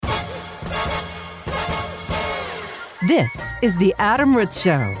This is the Adam Ritz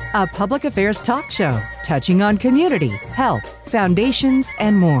Show, a public affairs talk show touching on community, health, foundations,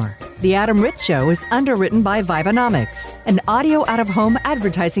 and more. The Adam Ritz Show is underwritten by Vibenomics, an audio out-of-home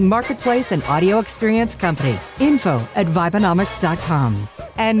advertising marketplace and audio experience company. Info@Vibenomics.com.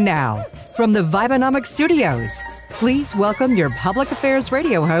 And now, from the Vibenomics studios, please welcome your public affairs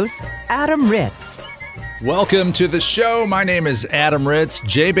radio host, Adam Ritz. Welcome to the show. My name is Adam Ritz.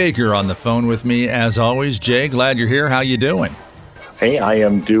 Jay Baker on the phone with me as always. Jay, glad you're here. How you doing? Hey, I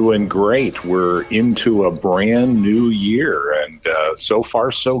am doing great. We're into a brand new year, and so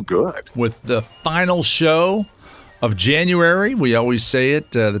far so good. With the final show of January, we always say it,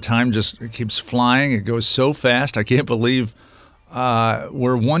 the time just keeps flying. It goes so fast. I can't believe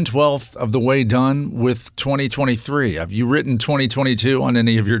we're 1/12 of the way done with 2023. Have you written 2022 on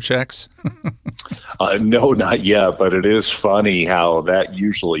any of your checks? No, not yet, but it is funny how that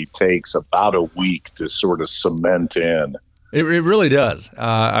usually takes about a week to sort of cement in. It really does.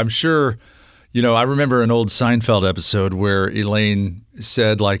 I'm sure, I remember an old Seinfeld episode where Elaine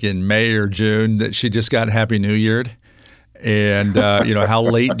said like in May or June that she just got Happy New Year'd. And, how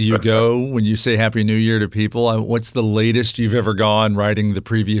late do you go when you say Happy New Year to people? What's the latest you've ever gone writing the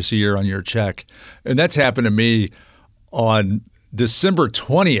previous year on your check? And that's happened to me on December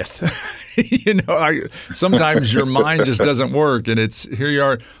 20th. Sometimes your mind just doesn't work. And here you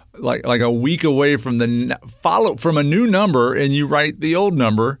are like a week away from from a new number, and you write the old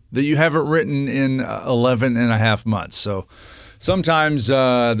number that you haven't written in 11 and a half months. So sometimes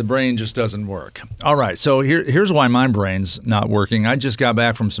the brain just doesn't work. All right, so here's why my brain's not working. I just got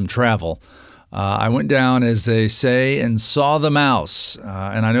back from some travel. I went down, as they say, and saw the mouse.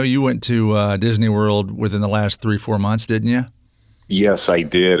 And I know you went to Disney World within the last 3-4 months, didn't you? Yes, I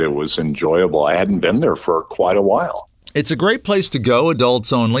did. It was enjoyable. I hadn't been there for quite a while. It's a great place to go,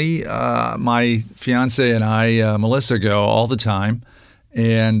 adults only. My fiance and I, Melissa, go all the time.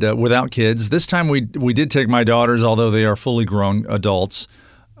 And without kids. This time we did take my daughters, although they are fully grown adults.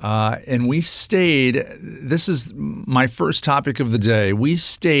 And we stayed, this is my first topic of the day, we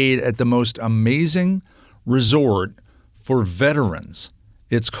stayed at the most amazing resort for veterans.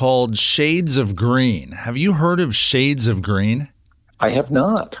 It's called Shades of Green. Have you heard of Shades of Green? I have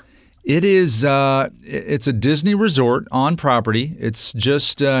not. It is, it's a Disney resort on property. It's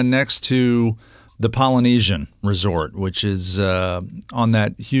just next to the Polynesian Resort, which is on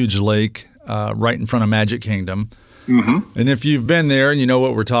that huge lake right in front of Magic Kingdom. Mm-hmm. And if you've been there and you know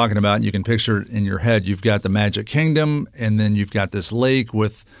what we're talking about, and you can picture it in your head, you've got the Magic Kingdom, and then you've got this lake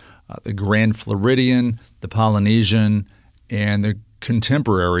with the Grand Floridian, the Polynesian, and the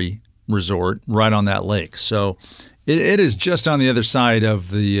Contemporary Resort right on that lake. So it is just on the other side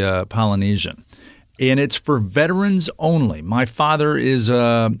of the Polynesian. And it's for veterans only. My father is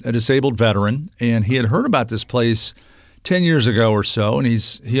a disabled veteran, and he had heard about this place 10 years ago or so, and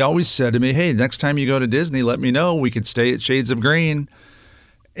he always said to me, hey, next time you go to Disney, let me know. We could stay at Shades of Green.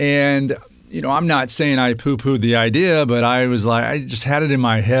 And, I'm not saying I poo-pooed the idea, but I was like, I just had it in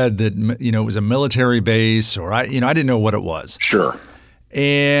my head that, it was a military base, or I didn't know what it was. Sure.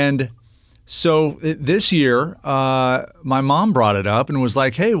 And so this year, my mom brought it up and was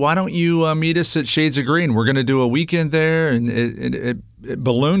like, hey, why don't you meet us at Shades of Green? We're going to do a weekend there. And it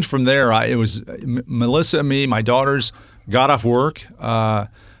ballooned from there. It was Melissa and me, my daughters got off work.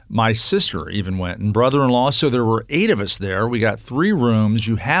 My sister even went, and brother-in-law. So there were 8 of us there. We got 3 rooms.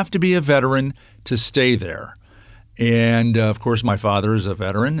 You have to be a veteran to stay there. And, of course, my father is a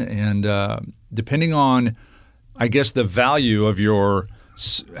veteran. And depending on, I guess, the value of your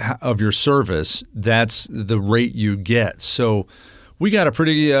service, that's the rate you get. So we got a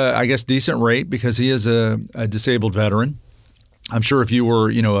pretty, decent rate because he is a disabled veteran. I'm sure if you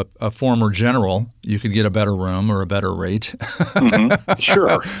were, a former general, you could get a better room or a better rate. Mm-hmm.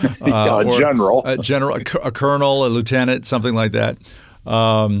 Sure. A general. A colonel, a lieutenant, something like that.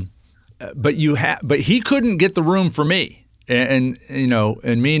 But he couldn't get the room for me. And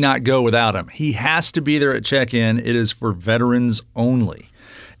me not go without him. He has to be there at check-in. It is for veterans only.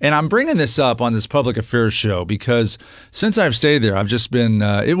 And I'm bringing this up on this public affairs show because since I've stayed there, I've just been,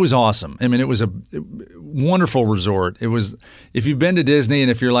 it was awesome. I mean, it was a wonderful resort. It was, if you've been to Disney and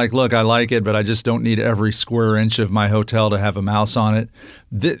if you're like, look, I like it, but I just don't need every square inch of my hotel to have a mouse on it.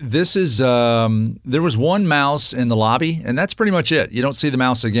 This is, there was one mouse in the lobby, and that's pretty much it. You don't see the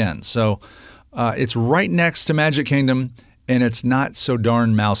mouse again. So it's right next to Magic Kingdom, and it's not so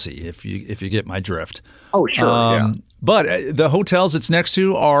darn mousy if you get my drift. Oh, sure, yeah. But the hotels it's next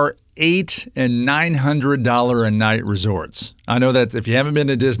to are $800 and $900 a night resorts. I know that if you haven't been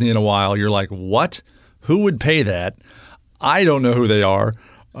to Disney in a while, you're like, what? Who would pay that? I don't know who they are.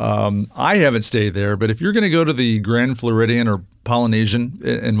 I haven't stayed there, but if you're going to go to the Grand Floridian or Polynesian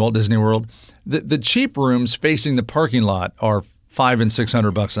in Walt Disney World, the cheap rooms facing the parking lot are $500 and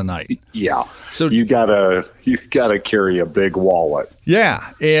 $600 a night. Yeah, so you gotta carry a big wallet.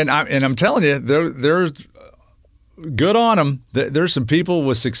 Yeah, and I'm telling you, they're good on them. There's some people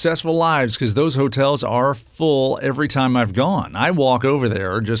with successful lives because those hotels are full every time I've gone. I walk over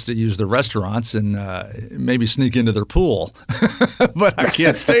there just to use the restaurants and maybe sneak into their pool, but I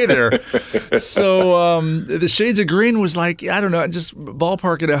can't stay there. So the Shades of Green was like, I don't know, just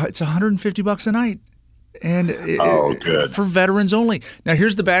ballpark it. It's $150 a night. And good. For veterans only. Now,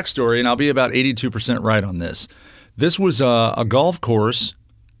 here's the backstory, and I'll be about 82% right on this. This was a golf course,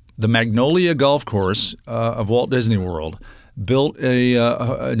 the Magnolia Golf Course of Walt Disney World, built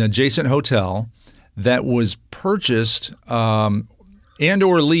an adjacent hotel that was purchased and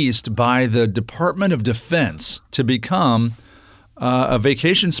or leased by the Department of Defense to become a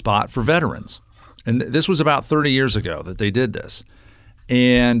vacation spot for veterans. And this was about 30 years ago that they did this.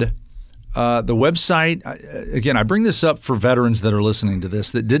 And the website, again, I bring this up for veterans that are listening to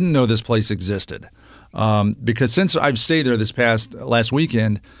this that didn't know this place existed. Because since I've stayed there this last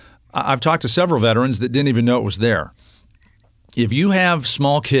weekend, I've talked to several veterans that didn't even know it was there. If you have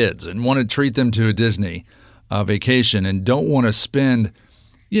small kids and want to treat them to a Disney vacation and don't want to spend,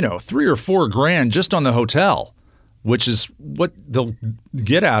 $3,000 or $4,000 just on the hotel, which is what they'll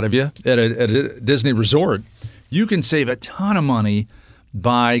get out of you at a Disney resort, you can save a ton of money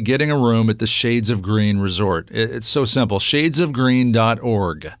by getting a room at the Shades of Green Resort. It's so simple.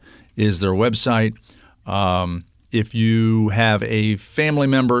 Shadesofgreen.org is their website. If you have a family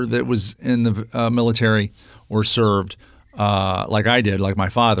member that was in the military or served, like I did, like my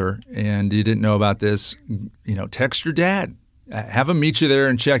father, and you didn't know about this, text your dad. Have him meet you there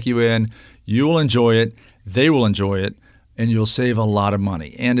and check you in. You will enjoy it. They will enjoy it. And you'll save a lot of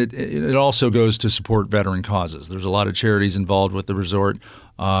money. And it also goes to support veteran causes. There's a lot of charities involved with the resort.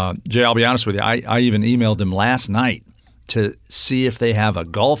 Jay, I'll be honest with you. I even emailed them last night to see if they have a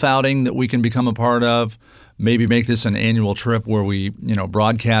golf outing that we can become a part of. Maybe make this an annual trip where we,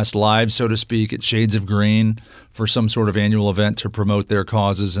 broadcast live, so to speak, at Shades of Green for some sort of annual event to promote their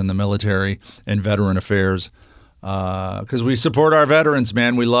causes in the military and veteran affairs. Because we support our veterans,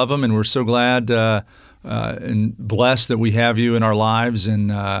 man. We love them, and we're so glad and blessed that we have you in our lives.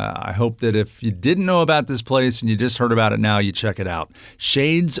 And I hope that if you didn't know about this place and you just heard about it now, you check it out.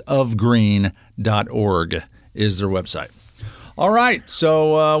 Shadesofgreen.org is their website. All right.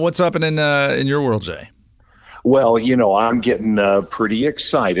 So what's up in your world, Jay? Well, I'm getting pretty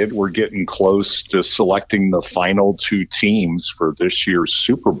excited. We're getting close to selecting the final two teams for this year's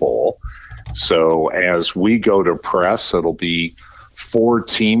Super Bowl. So as we go to press, it'll be 4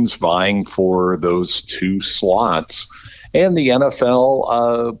 teams vying for those 2 slots. And the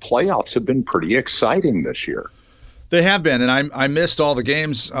NFL playoffs have been pretty exciting this year. They have been, and I missed all the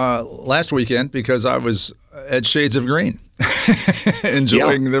games last weekend because I was at Shades of Green,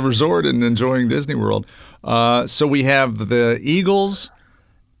 enjoying the resort and enjoying Disney World. So we have the Eagles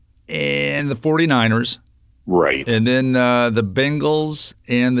and the 49ers. Right. And then the Bengals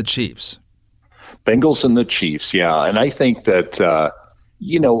and the Chiefs. Bengals and the Chiefs, yeah. And I think that,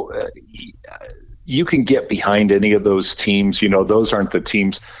 you can get behind any of those teams. Those aren't the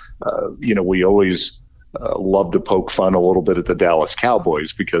teams, we always love to poke fun a little bit at the Dallas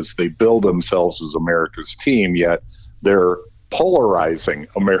Cowboys because they bill themselves as America's team, yet they're polarizing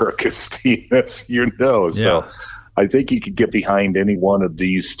America's team, as you know. So I think you could get behind any one of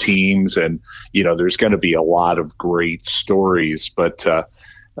these teams, and, there's going to be a lot of great stories. But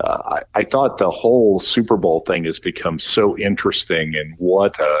I thought the whole Super Bowl thing has become so interesting, and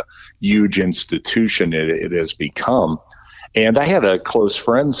what a huge institution it has become. And I had a close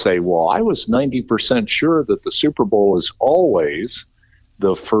friend say, well, I was 90% sure that the Super Bowl is always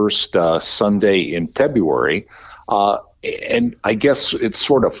the first Sunday in February. And I guess it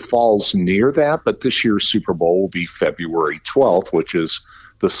sort of falls near that, but this year's Super Bowl will be February 12th, which is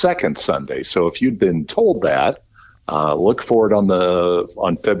the second Sunday. So if you'd been told that, look for it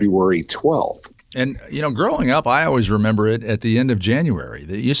on February 12th. And, growing up, I always remember it at the end of January.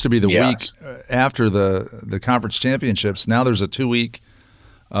 It used to be the week after the conference championships. Now there's a 2-week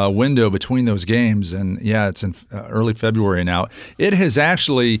window between those games. And, it's in early February now. It has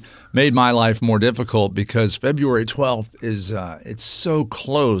actually made my life more difficult because February 12th is it's so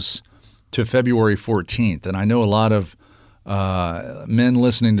close to February 14th. And I know a lot of men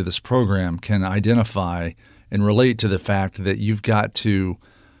listening to this program can identify and relate to the fact that you've got to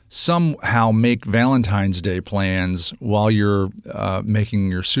somehow make Valentine's Day plans while you're making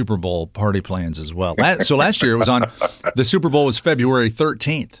your Super Bowl party plans as well. So last year it was the Super Bowl was February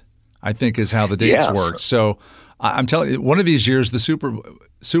 13th, I think is how the dates work. So I'm telling you, one of these years, the Super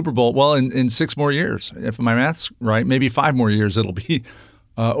Bowl, well, in 6 more years, if my math's right, maybe 5 more years, it'll be,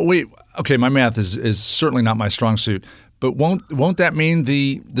 my math is certainly not my strong suit, but won't that mean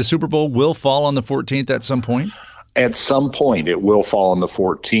the Super Bowl will fall on the 14th at some point? At some point, it will fall on the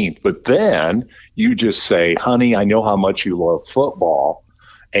 14th. But then you just say, honey, I know how much you love football.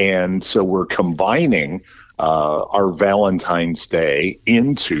 And so we're combining our Valentine's Day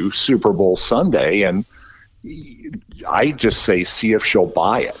into Super Bowl Sunday. And I just say, see if she'll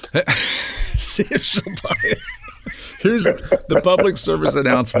buy it. See if she'll buy it. Here's the public service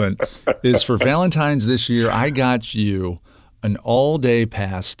announcement is for Valentine's this year. I got you an all-day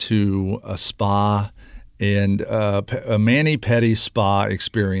pass to a spa and a mani-pedi spa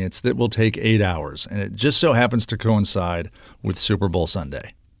experience that will take 8 hours. And it just so happens to coincide with Super Bowl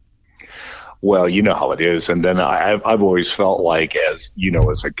Sunday. Well, you know how it is. And then I've always felt like, as you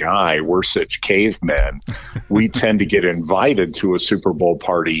know, as a guy, we're such cavemen. We tend to get invited to a Super Bowl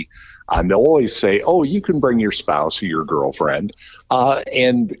party. And they'll always say, oh, you can bring your spouse or your girlfriend.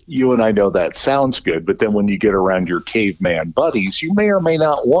 And you and I know that sounds good. But then when you get around your caveman buddies, you may or may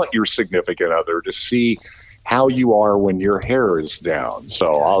not want your significant other to see how you are when your hair is down.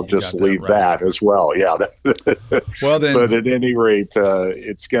 So I'll just leave that as well. Yeah. Well, then, but at any rate,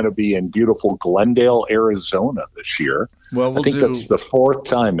 it's going to be in beautiful Glendale, Arizona this year. Well, I think that's the 4th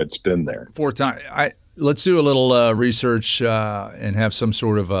time it's been there. 4th time. Let's do a little research and have some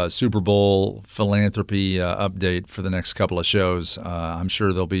sort of Super Bowl philanthropy update for the next couple of shows. I'm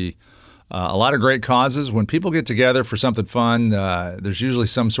sure there'll be a lot of great causes. When people get together for something fun, there's usually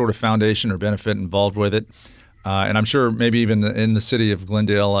some sort of foundation or benefit involved with it. And I'm sure maybe even in the city of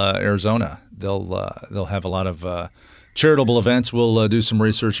Glendale, Arizona, they'll have a lot of charitable events. We'll do some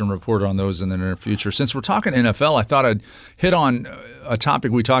research and report on those in the near future. Since we're talking NFL, I thought I'd hit on a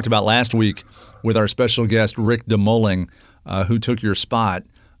topic we talked about last week with our special guest, Rick DeMolling, who took your spot.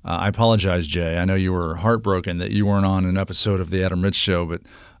 I apologize, Jay. I know you were heartbroken that you weren't on an episode of The Adam Ritz Show, but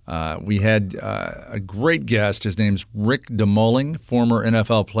we had a great guest. His name's Rick DeMolling, former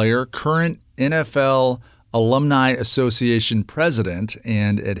NFL player, current NFL Alumni Association president,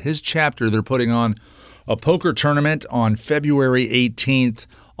 and at his chapter, they're putting on a poker tournament on February 18th.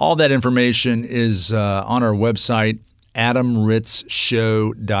 All that information is on our website,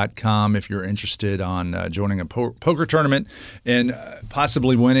 adamritzshow.com, if you're interested on joining a poker tournament and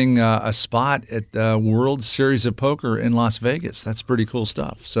possibly winning a spot at the World Series of Poker in Las Vegas. That's pretty cool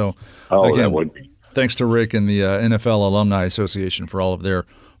stuff. So, again, that would be. Thanks to Rick and the NFL Alumni Association for all of their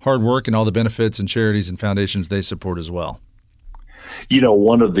hard work and all the benefits and charities and foundations they support as well. You know,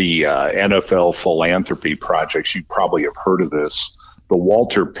 one of the NFL philanthropy projects, you probably have heard of this, the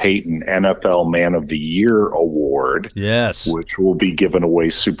Walter Peyton NFL Man of the Year Award, yes, which will be given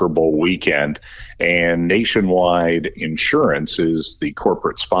away Super Bowl weekend. And Nationwide Insurance is the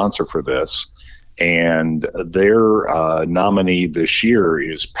corporate sponsor for this. And their nominee this year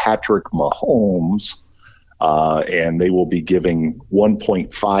is Patrick Mahomes. And they will be giving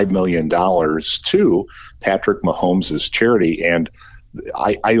 $1.5 million to Patrick Mahomes' charity. And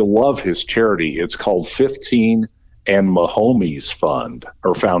I love his charity. It's called 15 and Mahomes Fund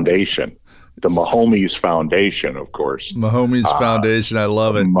or Foundation. The Mahomes Foundation, of course. Mahomes Foundation, I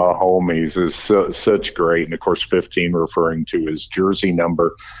love it. Mahomes is such great. And, of course, 15 referring to his jersey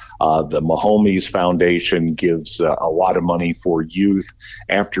number. The Mahomes Foundation gives a lot of money for youth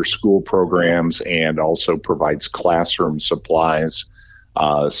after-school programs and also provides classroom supplies.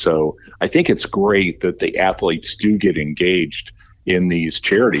 So I think it's great that the athletes do get engaged in these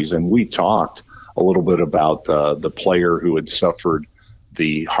charities. And we talked a little bit about the player who had suffered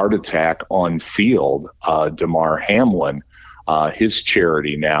the heart attack on field, Damar Hamlin. His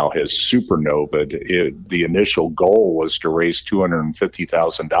charity now has supernovaed. The initial goal was to raise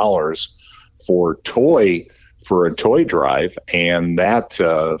 $250,000 for a toy drive, and that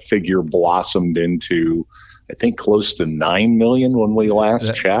figure blossomed into, I think, close to $9 million when we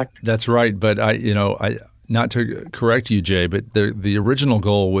last checked. That's right, but I not to correct you, Jay, but the original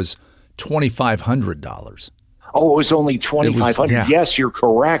goal was $2,500. Oh, it was only $2,500. Yeah. Yes, you're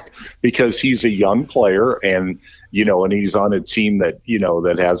correct, because he's a young player, and and he's on a team that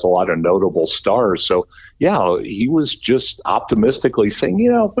that has a lot of notable stars. So yeah, he was just optimistically saying,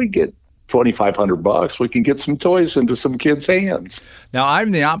 if we get $2,500, we can get some toys into some kids' hands. Now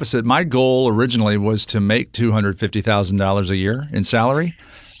I'm the opposite. My goal originally was to make $250,000 a year in salary,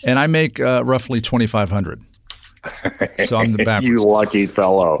 and I make roughly $2,500. So I'm the backwards. You lucky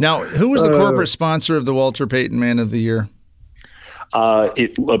fellow. Now, who was the corporate sponsor of the Walter Payton Man of the Year?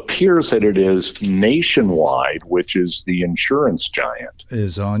 It appears that it is Nationwide, which is the insurance giant.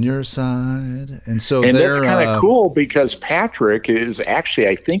 Is on your side. And so they're kind of cool because Patrick is actually,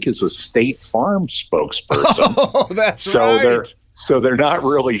 I think, is a State Farm spokesperson. Oh, that's right. So they're not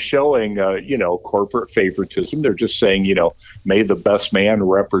really showing, corporate favoritism. They're just saying, may the best man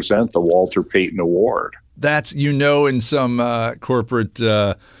represent the Walter Payton Award. That's, in some corporate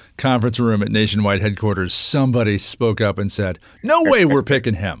conference room at Nationwide headquarters, somebody spoke up and said, no way we're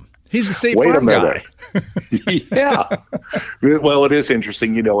picking him. He's the State Farm guy. Yeah. Well, it is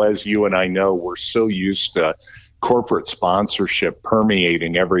interesting. As you and I know, we're so used to corporate sponsorship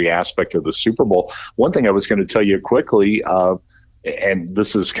permeating every aspect of the Super Bowl. One thing I was going to tell you quickly, and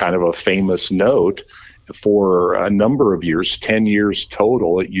this is kind of a famous note, for a number of years, 10 years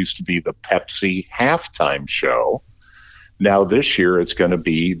total, it used to be the Pepsi halftime show. Now this year, it's going to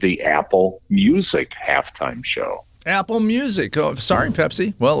be the Apple Music halftime show. Apple Music. Oh, sorry,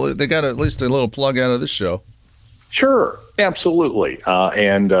 Pepsi. Well, they got at least a little plug out of this show. Sure, absolutely.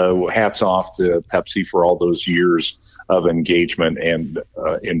 And hats off to Pepsi for all those years of engagement and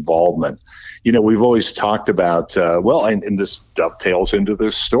involvement. We've always talked about, and this dovetails into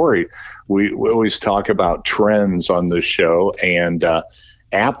this story. We always talk about trends on this show, and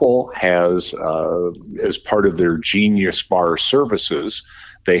Apple has, as part of their Genius Bar services,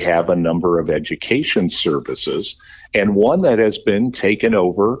 they have a number of education services, and one that has been taken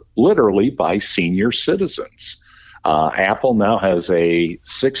over literally by senior citizens. Apple now has a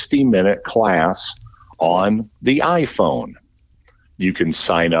 60-minute class on the iPhone. You can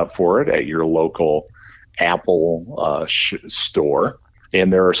sign up for it at your local Apple store.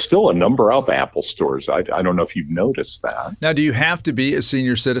 And there are still a number of Apple stores. I don't know if you've noticed that. Now, do you have to be a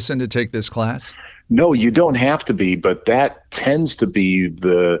senior citizen to take this class? No, you don't have to be, but that tends to be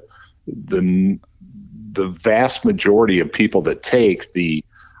the vast majority of people that take the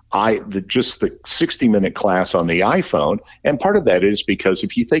 60-minute class on the iPhone. And part of that is because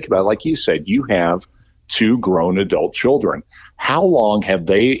if you think about it, like you said, you have 2 grown adult children. How long have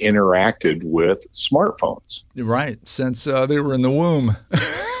they interacted with smartphones? Right, since they were in the womb.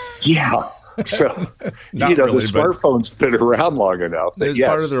 Yeah. So, really, the smartphone's been around long enough. It's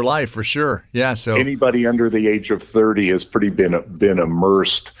part of their life for sure. Yeah. So anybody under the age of 30 has been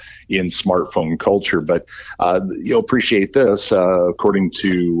immersed in smartphone culture. But you'll appreciate this. According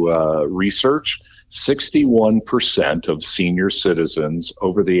to research, 61% of senior citizens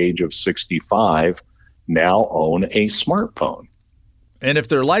over the age of 65 now own a smartphone. And if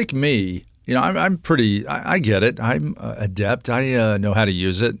they're like me, I get it. I'm adept. I know how to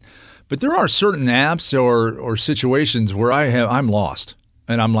use it. But there are certain apps or situations where I'm lost.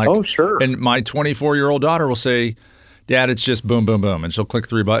 And I'm like, oh, sure. And my 24-year-old daughter will say, Dad, it's just boom, boom, boom. And she'll click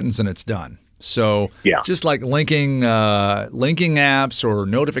 3 buttons and it's done. So just like linking apps or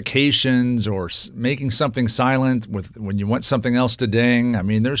notifications or making something silent when you want something else to ding. I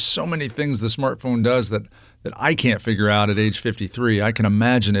mean, there's so many things the smartphone does that I can't figure out at age 53. I can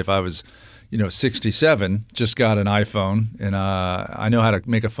imagine if I was 67, just got an iPhone, and I know how to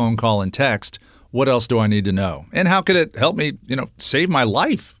make a phone call and text. What else do I need to know? And how could it help me, save my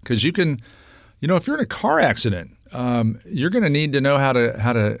life? Because you can, if you're in a car accident, you're going to need to know how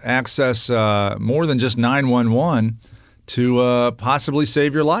to access more than just 911 to possibly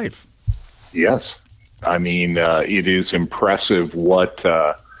save your life. Yes. I mean, it is impressive what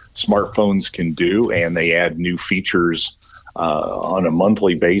smartphones can do, and they add new features on a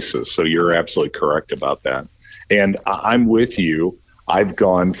monthly basis. So you're absolutely correct about that. And I'm with you. I've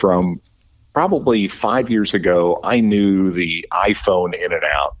gone from probably 5 years ago, I knew the iPhone in and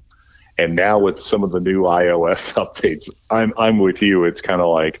out. And now with some of the new iOS updates, I'm with you. It's kind of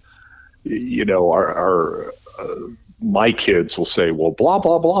like, my kids will say, well, blah,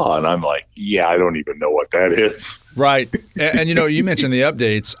 blah, blah. And I'm like, yeah, I don't even know what that is. Right. And you mentioned the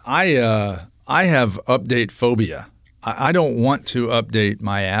updates. I have update phobia. I don't want to update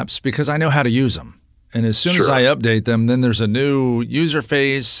my apps because I know how to use them. And as soon as I update them, then there's a new user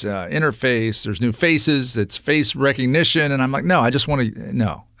face, interface, there's new faces, it's face recognition. And I'm like, no, I just want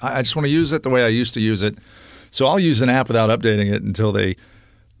to use it the way I used to use it. So I'll use an app without updating it until they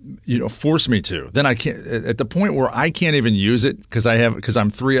force me to. Then I can't, at the point where I can't even use it because I'm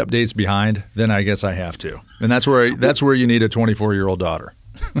 3 updates behind, then I guess I have to. And that's where you need a 24-year-old daughter.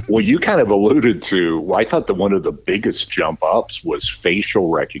 Well, you kind of alluded to, I thought that one of the biggest jump ups was facial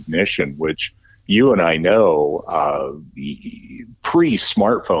recognition, which you and I know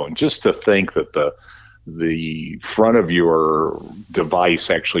pre-smartphone, just to think that the the front of your device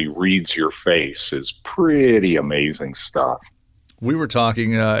actually reads your face is pretty amazing stuff. We were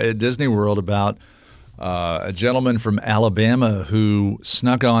talking at Disney World about a gentleman from Alabama who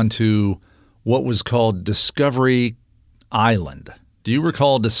snuck onto what was called Discovery Island. Do you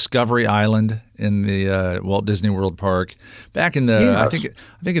recall Discovery Island in the Walt Disney World Park back in the? Yes.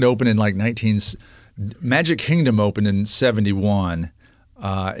 I think it opened in like Magic Kingdom opened in '71,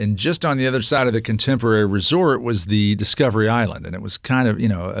 and just on the other side of the Contemporary Resort was the Discovery Island, and it was kind of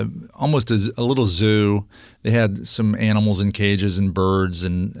almost a little zoo. They had some animals in cages and birds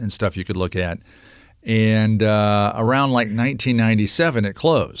and stuff you could look at. And around like 1997, it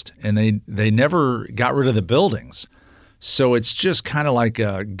closed, and they never got rid of the buildings. So it's just kind of like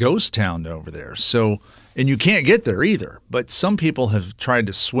a ghost town over there. So, and you can't get there either. But some people have tried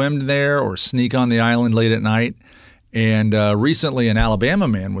to swim there or sneak on the island late at night. And recently, an Alabama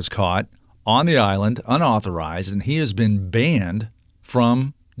man was caught on the island, unauthorized, and he has been banned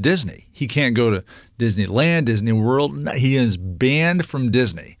from Disney. He can't go to Disneyland, Disney World. He is banned from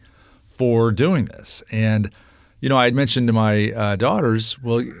Disney for doing this. And I had mentioned to my daughters,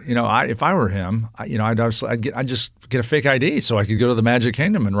 well, if I were him, I'd just get a fake ID so I could go to the Magic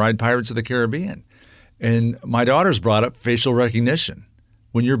Kingdom and ride Pirates of the Caribbean. And my daughters brought up facial recognition.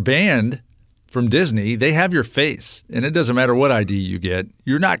 When you're banned from Disney, they have your face, and it doesn't matter what ID you get,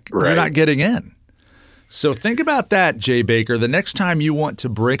 you're not getting in. So think about that, Jay Baker. The next time you want to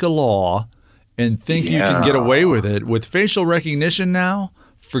break a law and think you can get away with it with facial recognition now,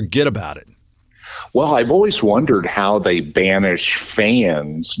 forget about it. Well, I've always wondered how they banish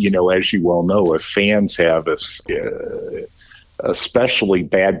fans. As you well know, if fans have especially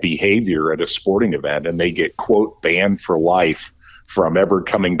bad behavior at a sporting event and they get, quote, banned for life from ever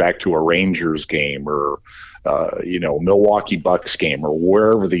coming back to a Rangers game or, Milwaukee Bucks game or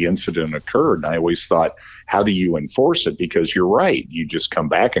wherever the incident occurred. And I always thought, how do you enforce it? Because you're right. You just come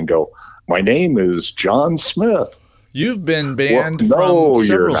back and go, my name is John Smith. You've been banned from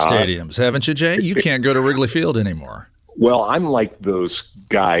several stadiums, haven't you, Jay? You can't go to Wrigley Field anymore. Well, I'm like those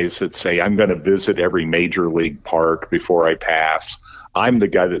guys that say, I'm going to visit every major league park before I pass. I'm the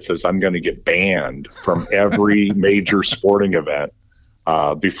guy that says I'm going to get banned from every major sporting event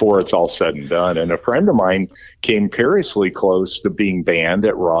before it's all said and done. And a friend of mine came perilously close to being banned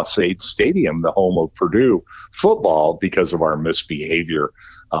at Ross-Ade Stadium, the home of Purdue football, because of our misbehavior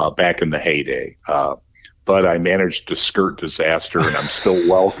back in the heyday. But I managed to skirt disaster, and I'm still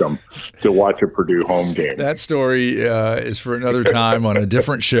welcome to watch a Purdue home game. That story is for another time on a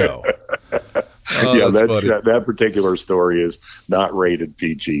different show. That particular story is not rated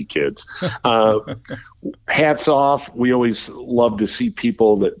PG, kids. Hats off. We always love to see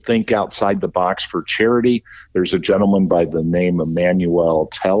people that think outside the box for charity. There's a gentleman by the name of Manuel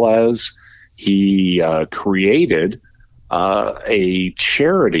Tellez. He created a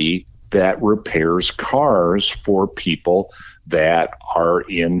charity that repairs cars for people that are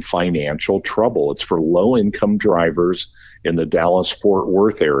in financial trouble. It's for low-income drivers in the Dallas-Fort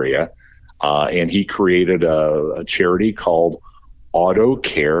Worth area. And he created a charity called Auto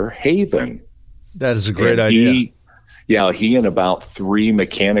Care Haven. That is a great idea. He and about 3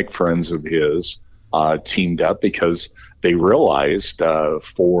 mechanic friends of his teamed up because they realized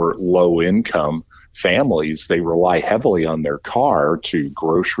for low-income families, they rely heavily on their car to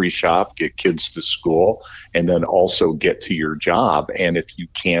grocery shop, get kids to school, and then also get to your job. And if you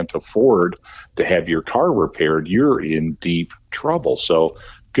can't afford to have your car repaired, you're in deep trouble. So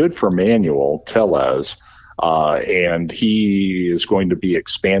good for Manuel Tellez. And he is going to be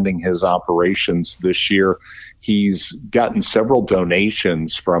expanding his operations this year. He's gotten several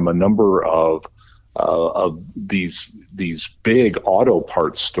donations from a number of these big auto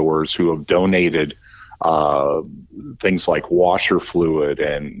parts stores who have donated things like washer fluid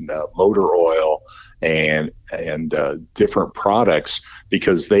and motor oil and different products,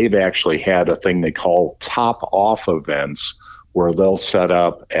 because they've actually had a thing they call top off events where they'll set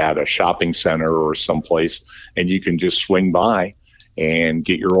up at a shopping center or someplace and you can just swing by and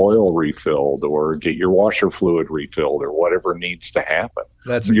get your oil refilled or get your washer fluid refilled or whatever needs to happen.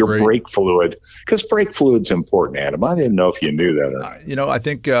 That's your brake fluid, because brake fluid's important, Adam. I didn't know if you knew that. I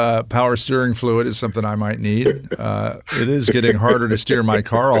think power steering fluid is something I might need. It is getting harder to steer my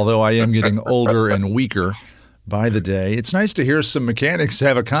car, although I am getting older and weaker by the day. It's nice to hear some mechanics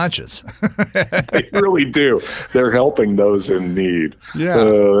have a conscience. They really do. They're helping those in need. Yeah.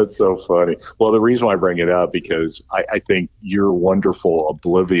 That's so funny. Well, the reason why I bring it up, because I think your wonderful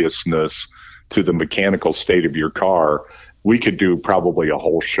obliviousness to the mechanical state of your car, we could do probably a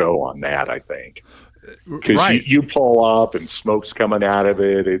whole show on that, I think. Because Right. you pull up and smoke's coming out of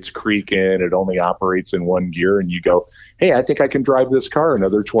it, it's creaking, it only operates in one gear, and you go, hey, I think I can drive this car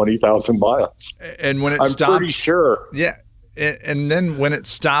another 20,000 miles. And when it I'm stops, pretty sure. yeah. And then when it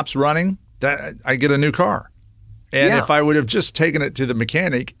stops running, that I get a new car. And if I would have just taken it to the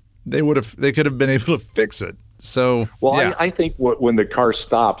mechanic, they could have been able to fix it. So, Well, yeah. I think when the car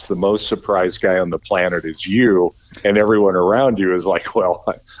stops, the most surprised guy on the planet is you, and everyone around you is like, well,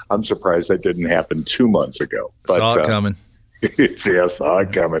 I'm surprised that didn't happen 2 months ago. But, saw it coming. I saw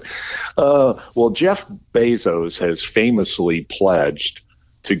it coming. Well, Jeff Bezos has famously pledged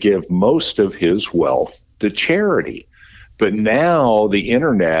to give most of his wealth to charity. But now the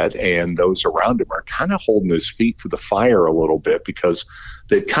internet and those around him are kind of holding his feet to the fire a little bit, because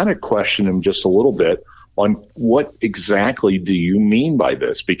they've kind of questioned him just a little bit on what exactly do you mean by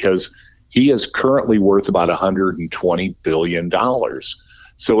this? Because he is currently worth about $120 billion.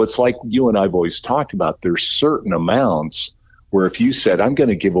 So it's like you and I've always talked about, there's certain amounts where if you said, I'm going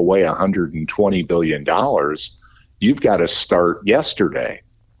to give away $120 billion, you've got to start yesterday.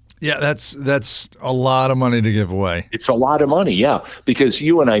 Yeah, that's a lot of money to give away. It's a lot of money, yeah, because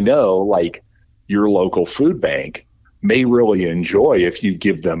you and I know, like, your local food bank may really enjoy if you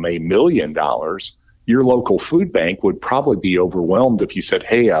give them $1 million. Your local food bank would probably be overwhelmed if you said,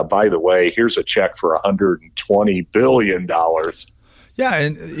 hey, by the way, here's a check for $120 billion. Yeah,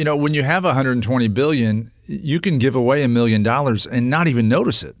 and when you have $120 billion, you can give away $1 million and not even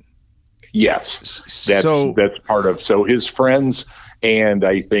notice it. Yes, that's part of. So his friends, and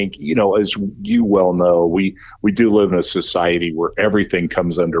I think, as you well know, we do live in a society where everything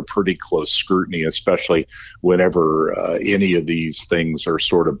comes under pretty close scrutiny, especially whenever any of these things are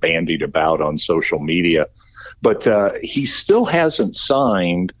sort of bandied about on social media. But he still hasn't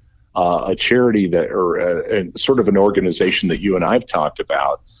signed a charity sort of an organization that you and I've talked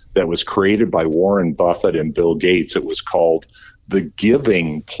about that was created by Warren Buffett and Bill Gates. It was called the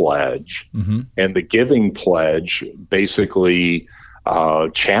Giving Pledge. Mm-hmm. And the Giving Pledge basically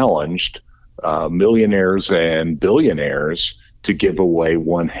challenged millionaires and billionaires to give away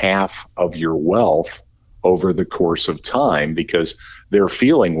 1/2 of your wealth over the course of time, because their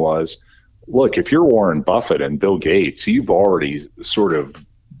feeling was, look, if you're Warren Buffett and Bill Gates, you've already sort of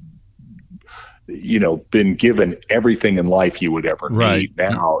been given everything in life you would ever need.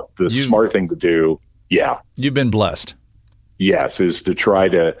 Now, the smart thing to do, you've been blessed. Yes, is to try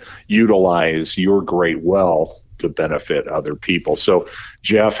to utilize your great wealth to benefit other people. So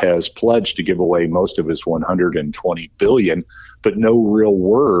Jeff has pledged to give away most of his $120 billion, but no real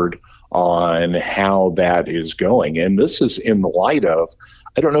word on how that is going. And this is in the light of,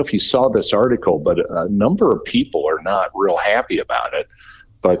 I don't know if you saw this article, but a number of people are not real happy about it.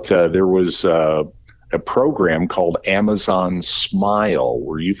 But there was a program called Amazon Smile.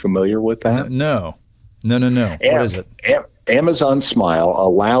 Were you familiar with that? No. What is it? Amazon Smile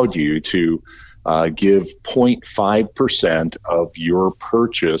allowed you to give 0.5% of your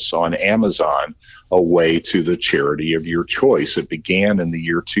purchase on Amazon away to the charity of your choice. It began in the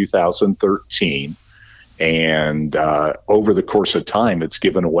year 2013. And over the course of time, it's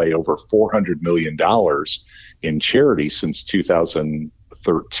given away over $400 million in charity since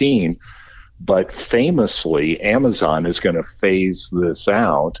 2013. But famously, Amazon is going to phase this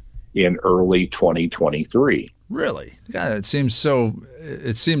out in early 2023. Really? God, it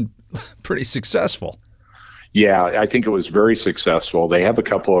seemed pretty successful. Yeah, I think it was very successful. They have a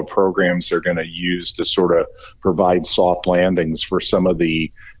couple of programs they're going to use to sort of provide soft landings for some of the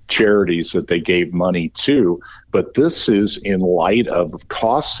charities that they gave money to. But this is in light of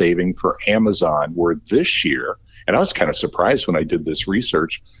cost saving for Amazon, where this year, and I was kind of surprised when I did this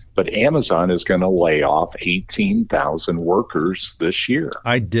research, but Amazon is going to lay off 18,000 workers this year.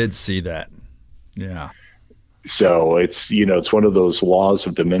 I did see that. Yeah. So it's one of those laws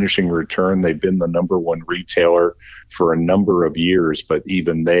of diminishing return. They've been the number one retailer for a number of years, but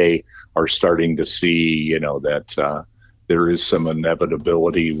even they are starting to see, that there is some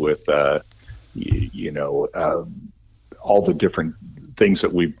inevitability with, all the different things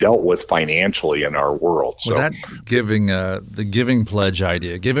that we've dealt with financially in our world. So that the giving pledge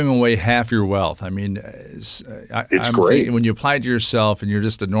idea, giving away half your wealth. I mean, it's great when you apply it to yourself and you're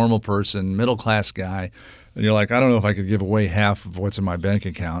just a normal person, middle class guy. And you're like, I don't know if I could give away half of what's in my bank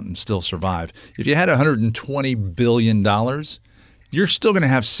account and still survive. If you had $120 billion, you're still going to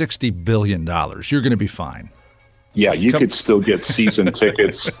have $60 billion. You're going to be fine. Yeah, you could still get season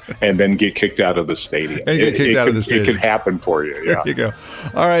tickets and then get kicked out of the stadium. It could happen for you. Yeah. There you go.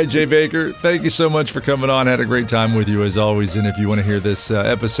 All right, Jay Baker, thank you so much for coming on. Had a great time with you as always. And if you want to hear this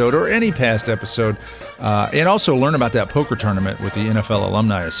episode or any past episode, and also learn about that poker tournament with the NFL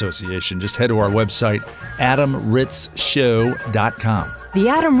Alumni Association, just head to our website, adamritzshow.com. The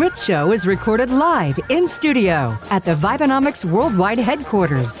Adam Ritz Show is recorded live in studio at the Vibenomics Worldwide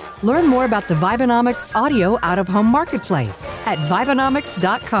Headquarters. Learn more about the Vibenomics Audio Out-of-Home Marketplace at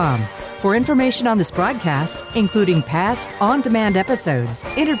Vibenomics.com. For information on this broadcast, including past on-demand episodes,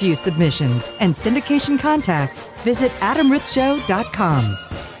 interview submissions, and syndication contacts, visit AdamRitzShow.com.